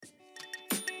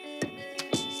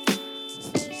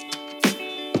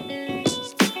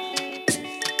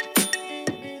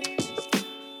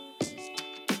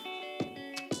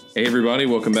Hey, everybody.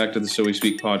 Welcome back to the So We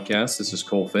Speak podcast. This is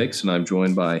Cole Fakes, and I'm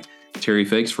joined by Terry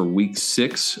Fakes for week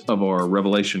 6 of our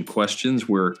Revelation questions.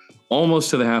 We're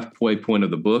almost to the halfway point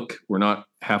of the book. We're not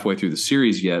halfway through the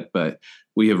series yet, but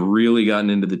we have really gotten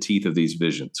into the teeth of these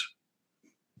visions.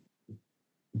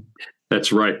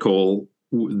 That's right, Cole.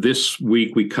 This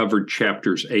week we covered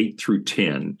chapters 8 through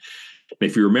 10.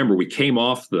 If you remember, we came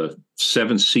off the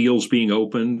 7 seals being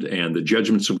opened and the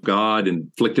judgments of God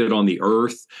inflicted on the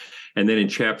earth. And then in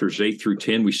chapters 8 through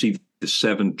 10, we see the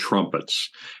 7 trumpets.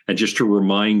 And just to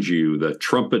remind you, the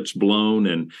trumpets blown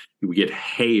and we get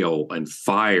hail and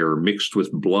fire mixed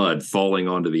with blood falling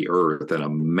onto the earth and a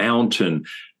mountain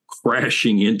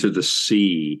crashing into the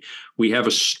sea. We have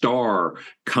a star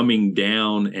coming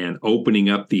down and opening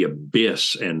up the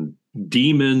abyss, and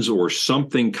demons or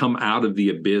something come out of the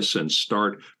abyss and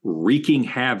start wreaking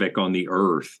havoc on the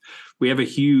earth. We have a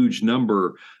huge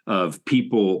number of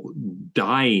people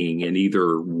dying in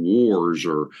either wars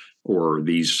or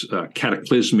these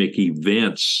cataclysmic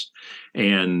events,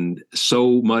 and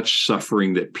so much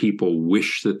suffering that people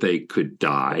wish that they could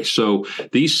die. So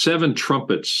these 7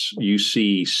 trumpets, you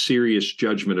see serious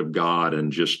judgment of God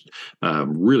and just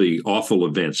really awful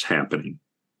events happening.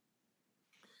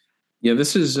 Yeah,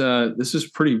 this is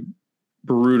pretty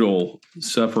brutal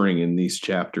suffering in these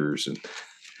chapters, and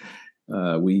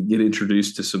we get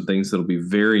introduced to some things that'll be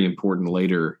very important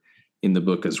later in the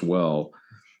book as well.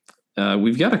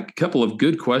 We've got a couple of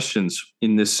good questions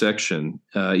in this section,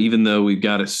 even though we've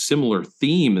got a similar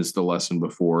theme as the lesson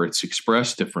before. It's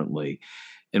expressed differently.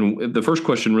 And the first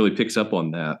question really picks up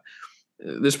on that.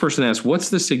 This person asks, what's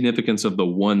the significance of the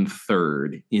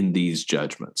 1/3 in these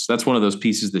judgments? That's one of those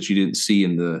pieces that you didn't see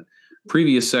in the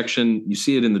previous section. You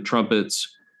see it in the trumpets.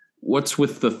 What's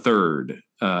with the third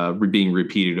being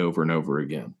repeated over and over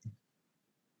again?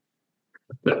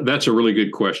 That's a really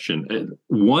good question.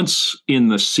 Once in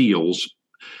the seals,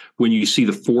 when you see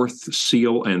the 4th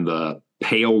seal and the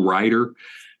pale rider,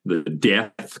 the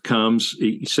death comes.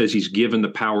 He says he's given the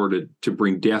power to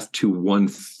bring death to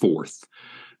 1/4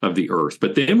 of the earth.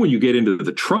 But then when you get into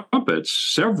the trumpets,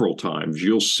 several times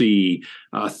you'll see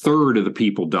 1/3 of the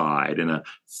people died, and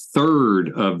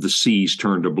 1/3 of the seas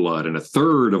turned to blood, and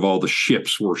 1/3 of all the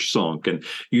ships were sunk. And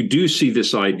you do see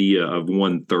this idea of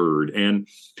 1/3. And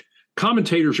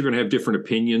commentators are going to have different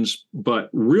opinions, but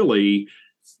really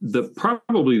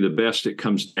probably the best it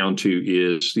comes down to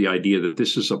is the idea that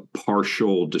this is a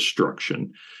partial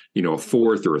destruction. You know,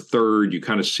 1/4 or 1/3, you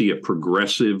kind of see it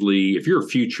progressively. If you're a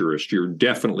futurist, you're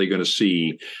definitely going to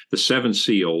see the 7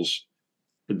 seals,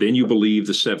 and then you believe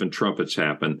the 7 trumpets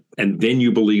happen, and then you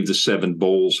believe the 7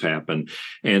 bowls happen.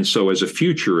 And so as a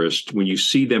futurist, when you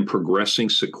see them progressing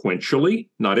sequentially,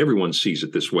 not everyone sees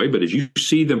it this way, but as you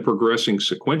see them progressing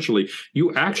sequentially,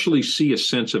 you actually see a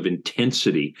sense of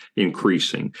intensity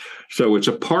increasing. So it's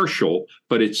a partial,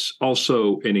 but it's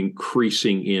also an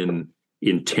increasing in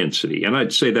intensity. And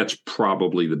I'd say that's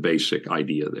probably the basic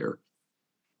idea there.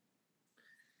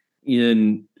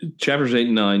 In chapters 8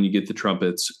 and 9, you get the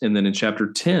trumpets. And then in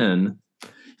chapter 10,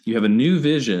 you have a new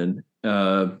vision.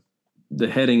 The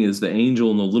heading is the angel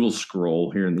in the little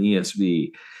scroll here in the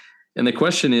ESV. And the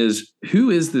question is, who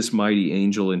is this mighty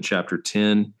angel in chapter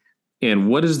 10? And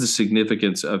what is the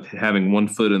significance of having 1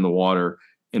 foot in the water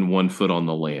and 1 foot on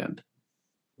the land?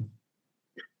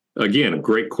 Again, a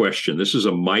great question. This is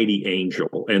a mighty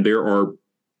angel, and there are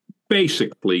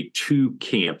basically 2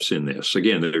 camps in this.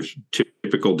 Again, there's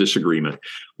typical disagreement.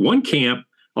 One camp,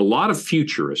 a lot of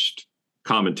futurist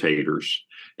commentators,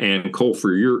 and Cole,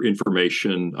 for your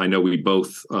information, I know we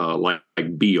both like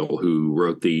Beale, who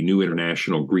wrote the New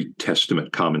International Greek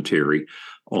Testament commentary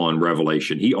on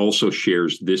Revelation. He also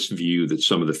shares this view that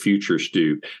some of the futurists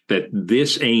do, that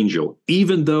this angel,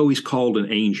 even though he's called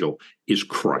an angel, is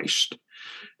Christ.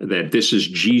 That this is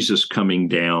Jesus coming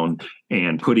down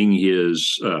and putting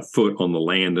his foot on the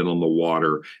land and on the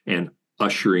water and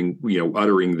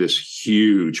uttering this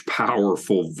huge,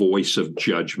 powerful voice of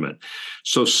judgment.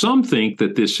 So some think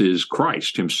that this is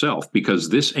Christ himself, because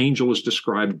this angel is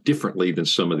described differently than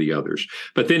some of the others.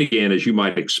 But then again, as you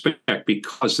might expect,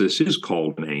 because this is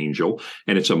called an angel,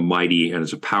 and it's a mighty and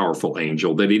it's a powerful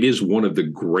angel, that it is one of the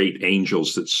great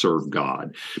angels that serve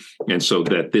God. And so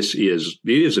that it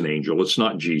is an angel. It's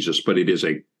not Jesus, but it is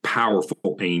a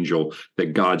powerful angel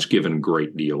that God's given a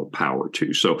great deal of power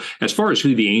to. So as far as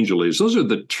who the angel is, those are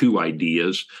the 2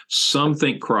 ideas. Some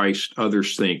think Christ,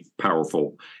 others think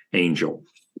powerful angel.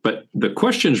 But the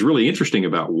question is really interesting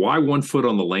about why 1 foot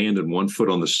on the land and 1 foot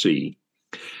on the sea.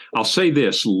 I'll say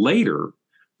this, later,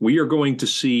 we are going to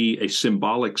see a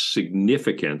symbolic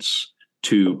significance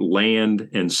to land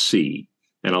and sea.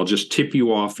 And I'll just tip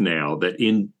you off now that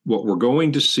in what we're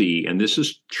going to see, and this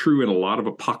is true in a lot of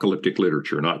apocalyptic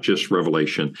literature, not just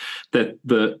Revelation, that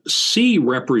the sea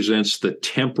represents the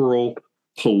temporal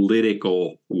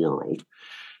political world.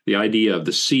 The idea of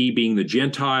the sea being the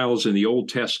Gentiles in the Old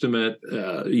Testament,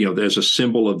 there's a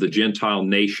symbol of the Gentile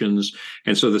nations.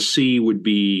 And so the sea would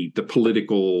be the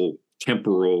political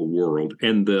temporal world,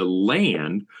 and the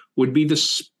land would be the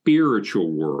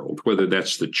spiritual world, whether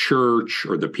that's the church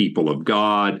or the people of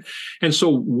God. And so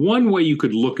one way you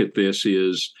could look at this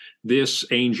is this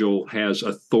angel has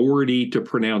authority to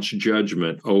pronounce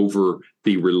judgment over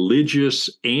the religious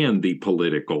and the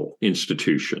political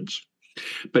institutions.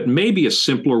 But maybe a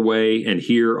simpler way, and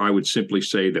here I would simply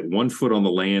say that 1 foot on the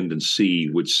land and sea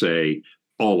would say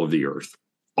all of the earth,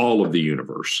 all of the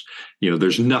universe.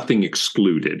 There's nothing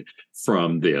excluded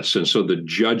from this. And so the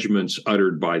judgments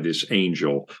uttered by this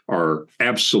angel are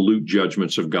absolute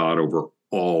judgments of God over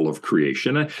all of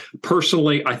creation.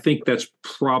 Personally, I think that's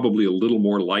probably a little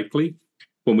more likely.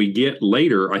 When we get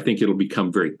later, I think it'll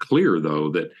become very clear, though,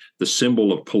 that the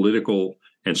symbol of political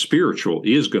and spiritual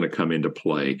is going to come into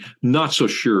play. Not so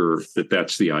sure that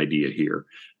that's the idea here.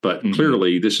 But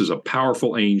clearly, this is a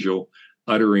powerful angel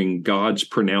uttering God's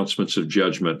pronouncements of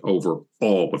judgment over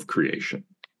all of creation.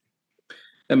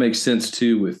 That makes sense,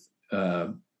 too, with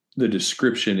the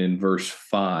description in verse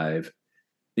 5.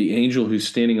 The angel who's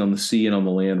standing on the sea and on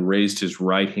the land raised his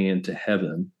right hand to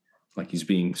heaven, like he's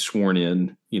being sworn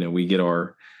in. We get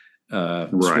our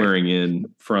swearing in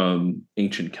from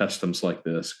ancient customs like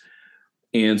this,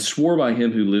 and swore by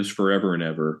him who lives forever and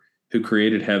ever, who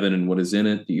created heaven and what is in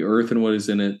it, the earth and what is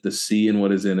in it, the sea and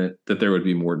what is in it, that there would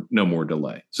be no more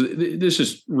delay. So this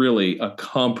is really a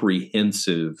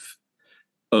comprehensive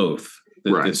oath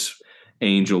that this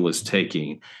angel is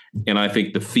taking. And I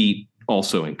think the feet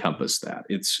also encompass that.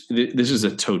 This is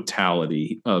a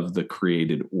totality of the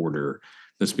created order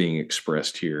that's being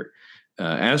expressed here.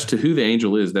 As to who the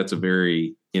angel is, that's a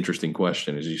very interesting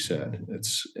question, as you said.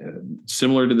 It's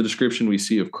similar to the description we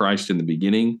see of Christ in the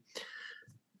beginning,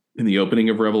 in the opening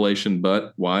of Revelation,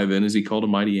 but why then is he called a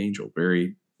mighty angel?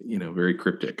 Very, very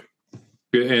cryptic.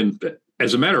 And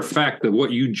as a matter of fact, that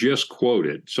what you just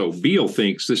quoted, so Beale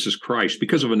thinks this is Christ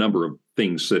because of a number of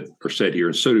things that are said here,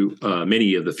 and so do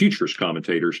many of the futurist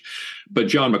commentators. But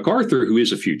John MacArthur, who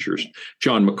is a futurist,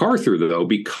 John MacArthur, though,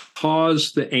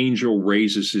 because the angel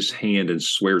raises his hand and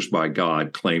swears by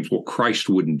God, claims, well, Christ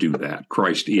wouldn't do that.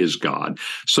 Christ is God.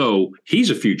 So he's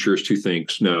a futurist who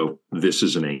thinks, no, this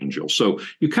is an angel. So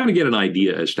you kind of get an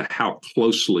idea as to how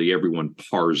closely everyone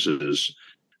parses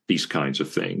these kinds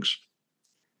of things.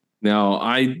 Now,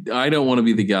 I don't want to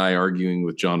be the guy arguing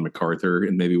with John MacArthur,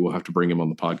 and maybe we'll have to bring him on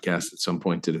the podcast at some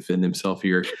point to defend himself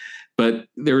here. But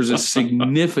there's a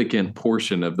significant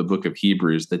portion of the book of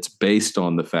Hebrews that's based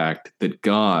on the fact that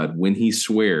God, when he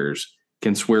swears,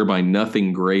 can swear by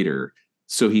nothing greater.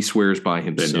 So he swears by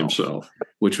himself.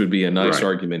 Which would be a nice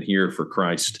argument here for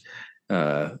Christ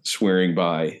swearing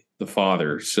by the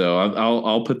Father. So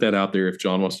I'll put that out there. If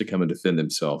John wants to come and defend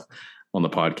himself on the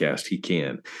podcast, he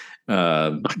can.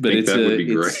 But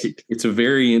it's a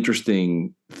very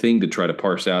interesting thing to try to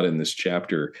parse out in this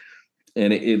chapter.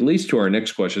 And it leads to our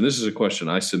next question. This is a question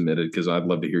I submitted because I'd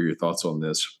love to hear your thoughts on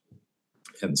this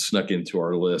and snuck into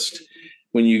our list.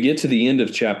 When you get to the end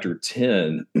of chapter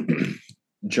 10,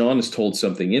 John is told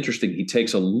something interesting. He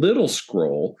takes a little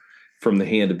scroll from the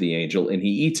hand of the angel and he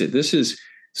eats it. This is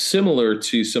similar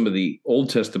to some of the Old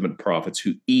Testament prophets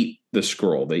who eat the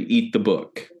scroll. They eat the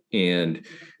book and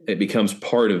it becomes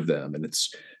part of them. And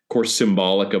it's, of course,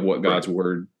 symbolic of what God's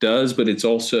word does, but it's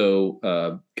also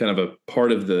kind of a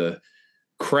part of the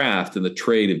craft and the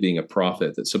trade of being a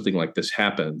prophet, that something like this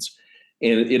happens.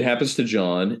 And it happens to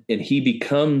John, and he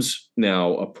becomes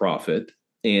now a prophet.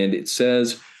 And it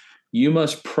says, you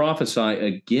must prophesy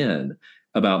again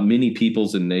about many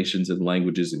peoples and nations and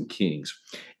languages and kings.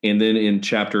 And then in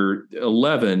chapter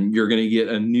 11, you're going to get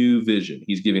a new vision.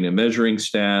 He's giving a measuring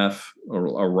staff or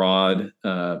a rod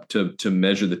to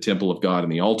measure the temple of God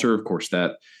and the altar. Of course,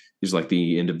 that is like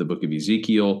the end of the book of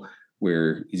Ezekiel,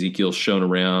 where Ezekiel's shown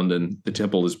around and the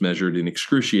temple is measured in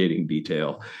excruciating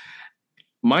detail.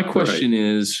 My question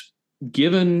is,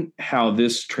 given how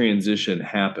this transition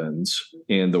happens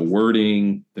and the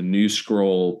wording, the new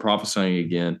scroll, prophesying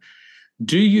again,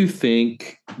 do you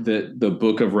think that the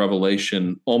book of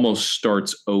Revelation almost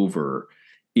starts over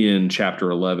in chapter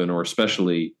 11, or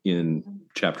especially in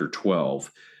chapter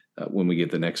 12 when we get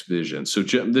the next vision? So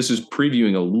this is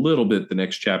previewing a little bit the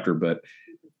next chapter, but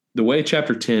the way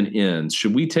chapter 10 ends,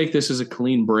 should we take this as a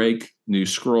clean break? New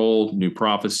scroll, new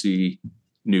prophecy,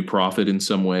 new prophet in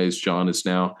some ways. John is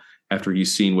now after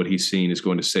he's seen what he's seen, is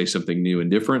going to say something new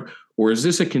and different? Or is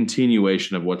this a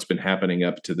continuation of what's been happening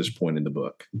up to this point in the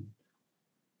book?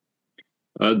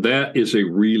 That is a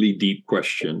really deep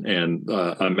question, and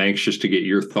I'm anxious to get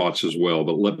your thoughts as well.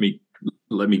 But let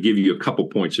me give you a couple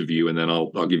points of view, and then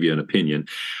I'll give you an opinion.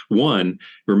 One,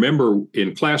 remember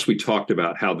in class we talked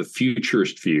about how the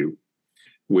futurist view,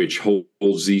 which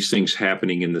holds these things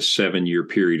happening in the 7-year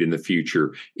period in the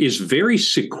future, is very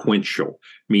sequential,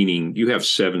 meaning you have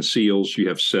 7 seals, you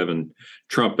have 7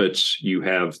 trumpets, you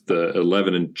have the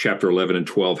chapter 11 and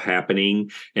 12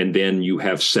 happening, and then you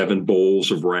have 7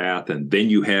 bowls of wrath, and then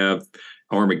you have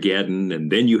Armageddon, and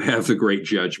then you have the Great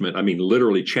Judgment. I mean,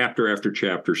 literally chapter after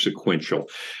chapter, sequential.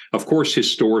 Of course,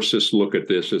 historicists look at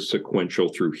this as sequential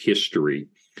through history.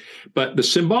 But the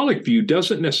symbolic view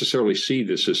doesn't necessarily see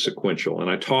this as sequential. And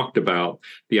I talked about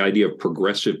the idea of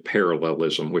progressive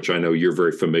parallelism, which I know you're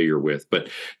very familiar with. But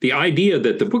the idea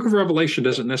that the book of Revelation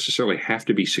doesn't necessarily have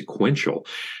to be sequential.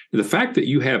 The fact that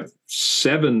you have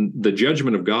 7, the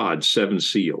judgment of God, 7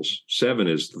 seals. 7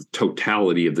 is the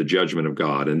totality of the judgment of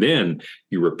God. And then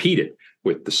you repeat it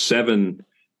with the 7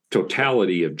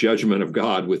 totality of judgment of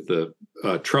God with the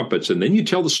trumpets. And then you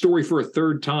tell the story for a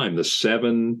third time, the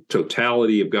 7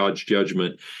 totality of God's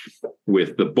judgment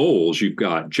with the bowls. You've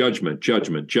got judgment,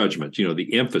 judgment, judgment,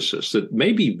 the emphasis that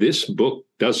maybe this book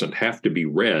doesn't have to be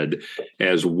read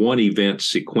as one event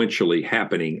sequentially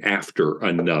happening after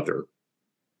another.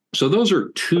 So those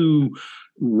are 2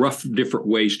 rough different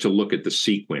ways to look at the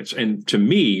sequence. And to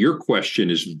me, your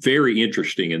question is very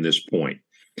interesting in this point.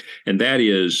 And that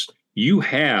is, you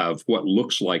have what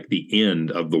looks like the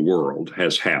end of the world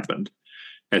has happened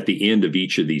at the end of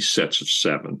each of these sets of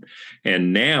 7.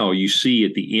 And now you see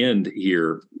at the end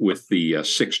here with the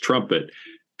 6th trumpet,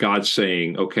 God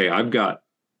saying, okay, I've got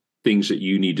things that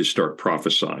you need to start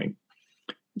prophesying.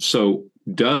 So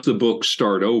does the book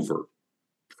start over?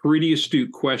 Pretty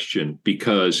astute question,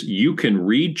 because you can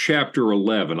read chapter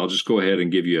 11. I'll just go ahead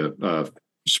and give you a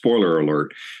spoiler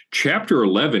alert. Chapter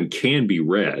 11 can be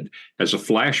read as a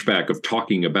flashback of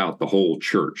talking about the whole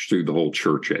church through the whole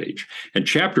church age. And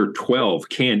chapter 12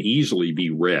 can easily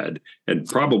be read, and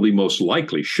probably most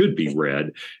likely should be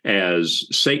read, as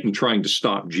Satan trying to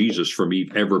stop Jesus from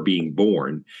ever being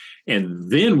born.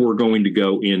 And then we're going to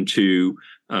go into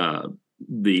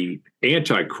the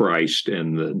Antichrist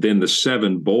and then the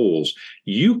 7 bowls.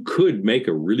 You could make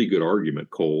a really good argument,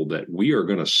 Cole, that we are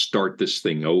going to start this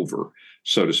thing over,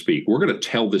 so to speak. We're going to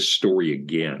tell this story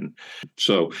again.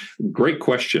 So great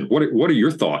question. What are your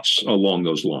thoughts along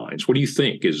those lines? What do you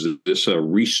think? Is this a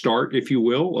restart, if you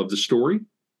will, of the story?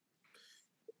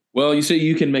 Well, you say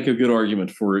you can make a good argument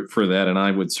for that, and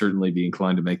I would certainly be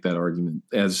inclined to make that argument.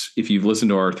 As if you've listened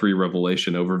to our 3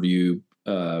 Revelation overview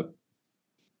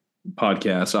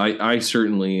podcasts, I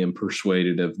certainly am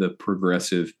persuaded of the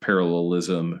progressive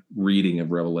parallelism reading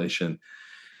of Revelation.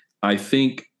 I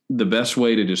think the best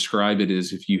way to describe it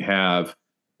is if you have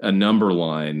a number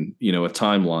line, a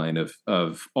timeline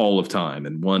of all of time,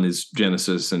 and 1 is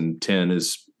Genesis and 10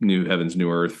 is new heavens,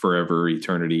 new earth, forever,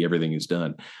 eternity, everything is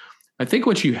done. I think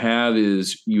what you have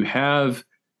is you have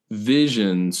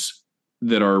visions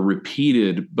that are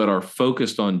repeated but are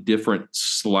focused on different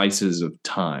slices of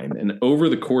time. And over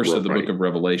the course of the book of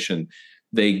Revelation,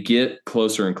 they get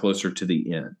closer and closer to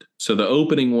the end. So the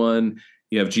opening one,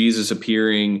 you have Jesus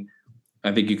appearing.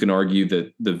 I think you can argue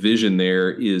that the vision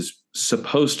there is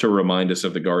supposed to remind us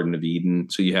of the Garden of Eden.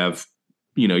 So you have,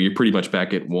 you're pretty much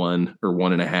back at 1 or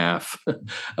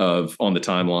 1.5 on the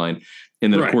timeline.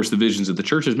 And then, of course, the visions of the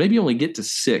churches maybe only get to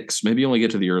 6, maybe only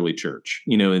get to the early church,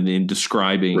 in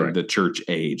describing the church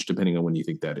age, depending on when you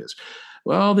think that is.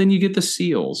 Well, then you get the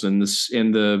seals and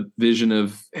the vision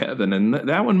of heaven. And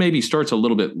that one maybe starts a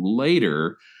little bit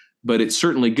later, but it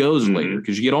certainly goes later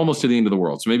because you get almost to the end of the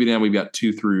world. So maybe now we've got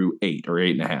 2 through 8 or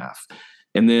 8.5.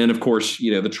 And then, of course,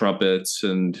 the trumpets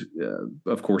and,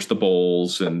 of course, the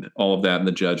bowls and all of that and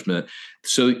the judgment.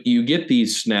 So you get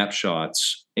these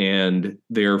snapshots, and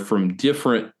they're from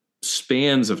different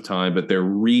spans of time, but they're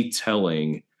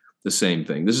retelling the same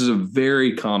thing. This is a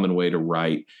very common way to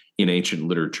write in ancient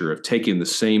literature, of taking the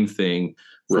same thing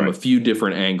from a few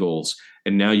different angles,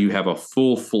 and now you have a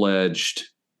full-fledged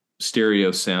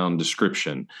stereo sound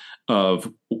description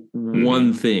of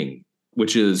one thing,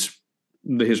 which is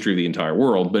the history of the entire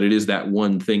world, but it is that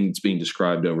one thing that's being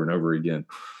described over and over again.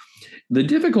 The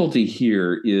difficulty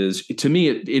here is, to me,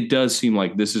 it does seem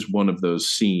like this is one of those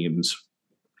seams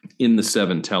in the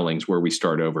 7 tellings where we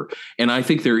start over. And I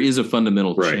think there is a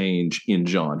fundamental change in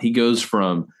John. He goes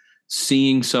from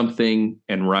seeing something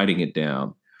and writing it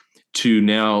down to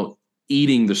now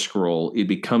eating the scroll. It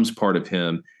becomes part of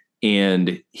him,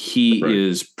 and he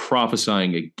is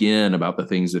prophesying again about the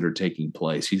things that are taking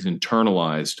place. He's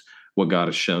internalized what God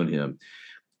has shown him.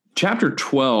 Chapter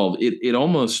 12, it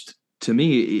almost, to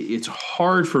me, it's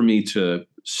hard for me to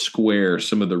square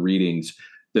some of the readings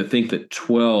that think that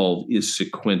 12 is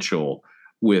sequential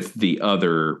with the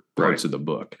other parts of the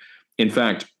book. In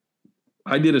fact,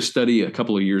 I did a study a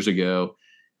couple of years ago,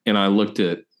 and I looked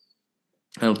at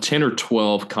 10 or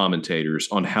 12 commentators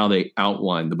on how they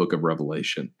outline the book of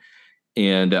Revelation.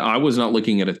 And I was not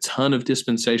looking at a ton of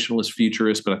dispensationalist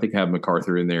futurists, but I think I have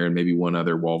MacArthur in there and maybe one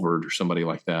other, Walvoord or somebody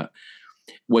like that.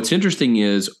 What's interesting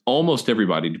is almost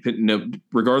everybody,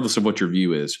 regardless of what your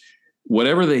view is,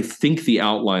 whatever they think the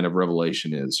outline of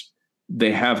Revelation is,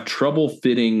 they have trouble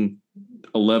fitting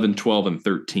 11, 12, and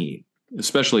 13,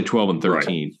 especially 12 and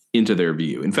 13, into their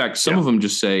view. In fact, some of them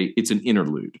just say it's an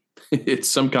interlude. It's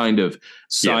some kind of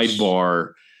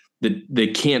sidebar that they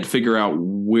can't figure out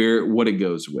what it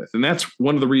goes with. And that's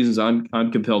one of the reasons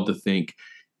I'm compelled to think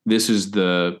this is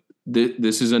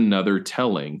another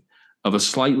telling of a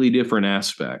slightly different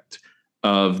aspect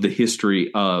of the history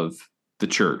of the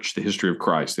church, the history of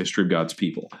Christ, the history of God's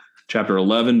people. Chapter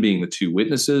 11 being the two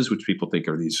witnesses, which people think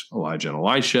are these Elijah and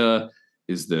Elisha.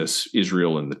 Is this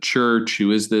Israel and the church? Who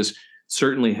is this?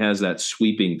 Certainly has that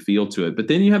sweeping feel to it. But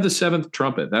then you have the seventh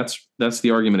trumpet. That's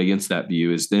the argument against that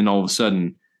view, is then all of a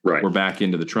sudden we're back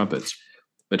into the trumpets.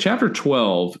 But chapter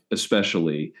 12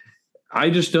 especially, I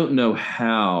just don't know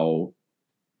how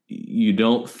you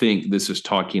don't think this is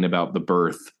talking about the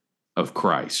birth of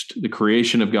Christ, the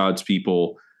creation of God's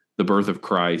people, the birth of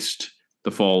Christ,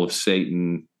 the fall of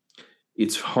Satan.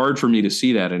 It's hard for me to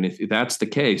see that. And if that's the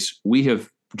case, we have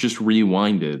just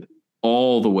rewinded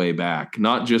all the way back,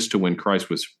 not just to when Christ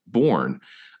was born,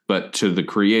 but to the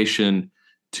creation,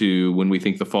 to when we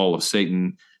think the fall of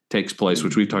Satan takes place,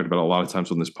 which we've talked about a lot of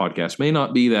times on this podcast. May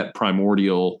not be that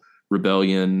primordial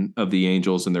rebellion of the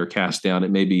angels and their cast down.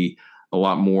 It may be a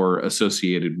lot more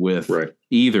associated with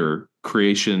either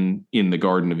creation in the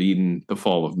Garden of Eden, the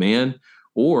fall of man,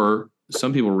 or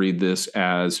some people read this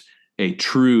as a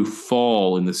true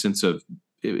fall in the sense of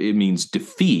it means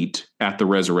defeat at the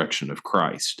resurrection of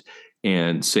Christ.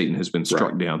 And Satan has been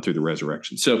struck down through the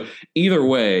resurrection. So either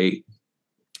way,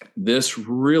 this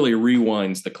really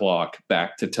rewinds the clock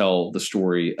back to tell the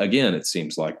story again, it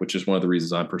seems like, which is one of the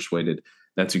reasons I'm persuaded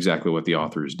that's exactly what the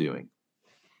author is doing.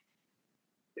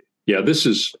 Yeah, this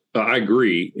is, I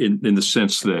agree in the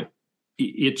sense that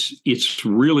it's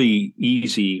really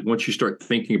easy once you start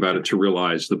thinking about it to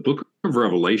realize the book of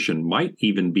Revelation might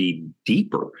even be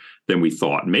deeper than we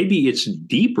thought. Maybe it's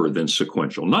deeper than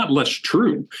sequential, not less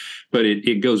true, but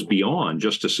it goes beyond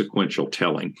just a sequential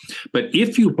telling. But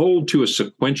if you hold to a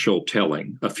sequential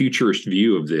telling, a futurist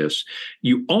view of this,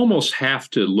 you almost have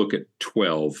to look at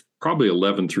 12, probably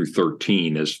 11 through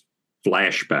 13 as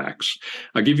flashbacks.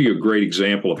 I'll give you a great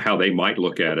example of how they might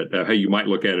look at it, how you might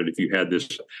look at it if you had this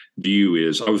view.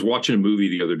 Is I was watching a movie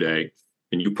the other day,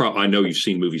 and I know you've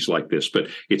seen movies like this, but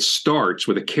it starts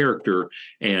with a character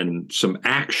and some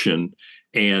action,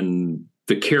 and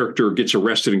the character gets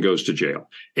arrested and goes to jail.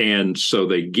 And so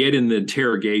they get in the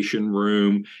interrogation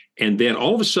room, and then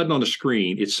all of a sudden on the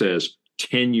screen, it says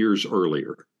 10 years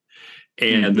earlier.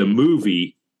 And the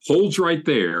movie holds right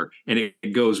there, and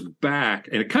it goes back,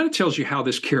 and it kind of tells you how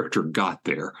this character got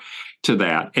there to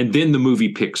that. And then the movie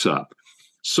picks up.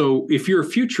 So if you're a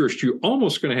futurist, you're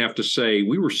almost going to have to say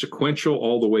we were sequential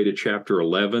all the way to chapter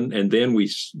 11, and then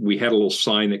we had a little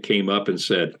sign that came up and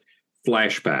said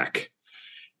flashback,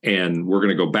 and we're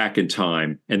going to go back in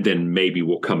time, and then maybe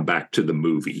we'll come back to the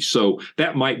movie. So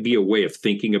that might be a way of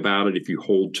thinking about it if you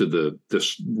hold to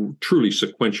this truly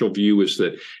sequential view, is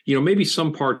that, maybe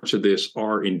some parts of this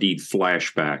are indeed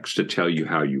flashbacks to tell you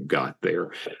how you got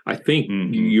there. I think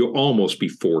you'll almost be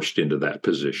forced into that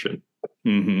position.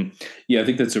 Yeah, I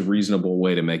think that's a reasonable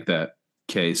way to make that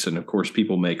case. And of course,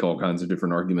 people make all kinds of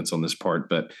different arguments on this part,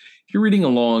 but if you're reading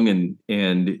along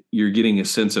and you're getting a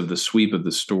sense of the sweep of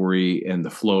the story and the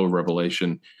flow of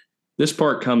Revelation, this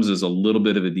part comes as a little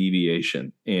bit of a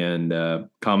deviation, and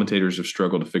commentators have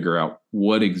struggled to figure out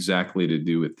what exactly to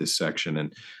do with this section.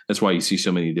 And that's why you see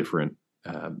so many different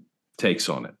takes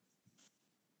on it.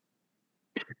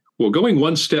 Well, going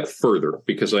one step further,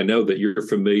 because I know that you're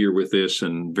familiar with this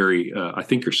and I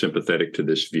think you're sympathetic to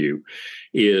this view,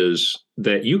 is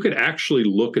that you could actually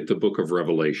look at the book of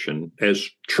Revelation as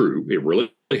true. It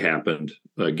really happened.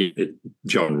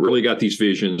 John really got these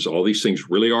visions. All these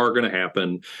things really are going to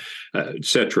happen,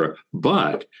 etc.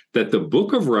 But that the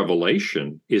book of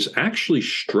Revelation is actually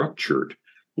structured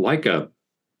like a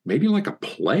maybe like a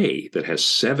play that has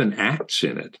 7 acts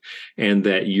in it, and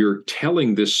that you're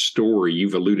telling this story,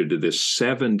 you've alluded to this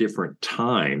 7 different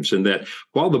times, and that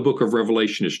while the book of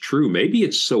Revelation is true, maybe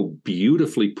it's so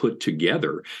beautifully put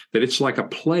together that it's like a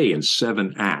play in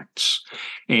 7 acts.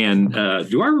 And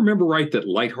do I remember right that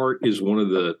Lightheart is one of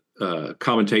the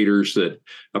commentators that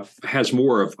has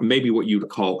more of maybe what you'd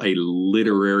call a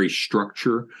literary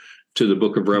structure to the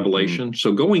book of Revelation? Mm-hmm.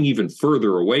 So going even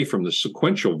further away from the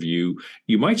sequential view,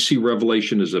 you might see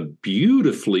Revelation as a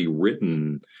beautifully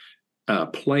written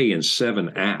play in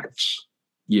 7 acts.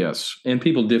 Yes, and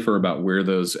people differ about where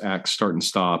those acts start and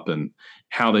stop and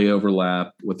how they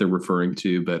overlap, what they're referring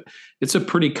to, but it's a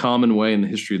pretty common way in the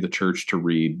history of the church to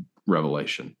read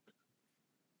Revelation.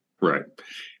 Right.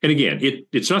 And again,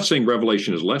 it's not saying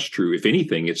Revelation is less true. If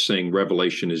anything, it's saying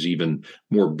Revelation is even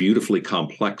more beautifully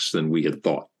complex than we had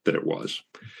thought that it was.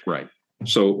 Right.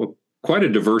 So quite a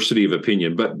diversity of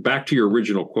opinion. But back to your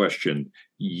original question,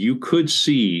 you could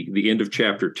see the end of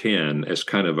chapter 10 as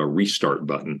kind of a restart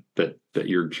button, that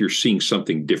you're seeing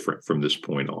something different from this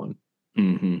point on.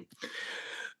 Mm-hmm.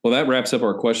 Well, that wraps up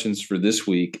our questions for this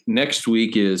week. Next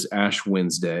week is Ash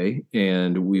Wednesday,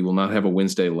 and we will not have a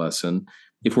Wednesday lesson.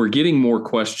 If we're getting more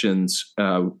questions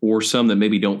or some that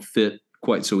maybe don't fit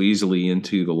quite so easily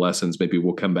into the lessons, maybe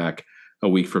we'll come back a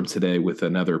week from today with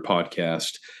another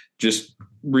podcast, just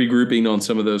regrouping on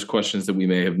some of those questions that we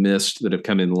may have missed that have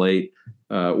come in late,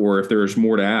 or if there's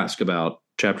more to ask about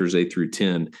chapters 8 through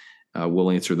 10,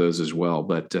 we'll answer those as well.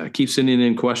 But keep sending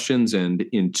in questions, and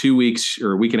in 2 weeks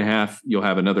or a week and a half, you'll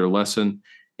have another lesson,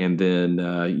 and then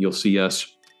you'll see us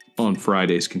on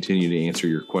Fridays continue to answer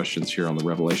your questions here on the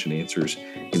Revelation Answers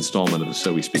installment of the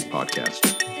So We Speak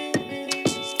podcast.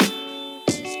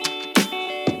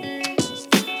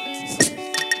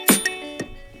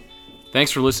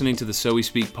 Thanks for listening to the So We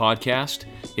Speak podcast.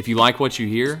 If you like what you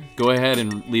hear, go ahead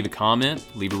and leave a comment,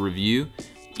 leave a review,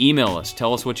 email us,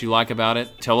 tell us what you like about it,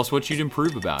 tell us what you'd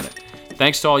improve about it.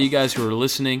 Thanks to all you guys who are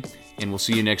listening, and we'll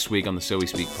see you next week on the So We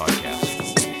Speak podcast.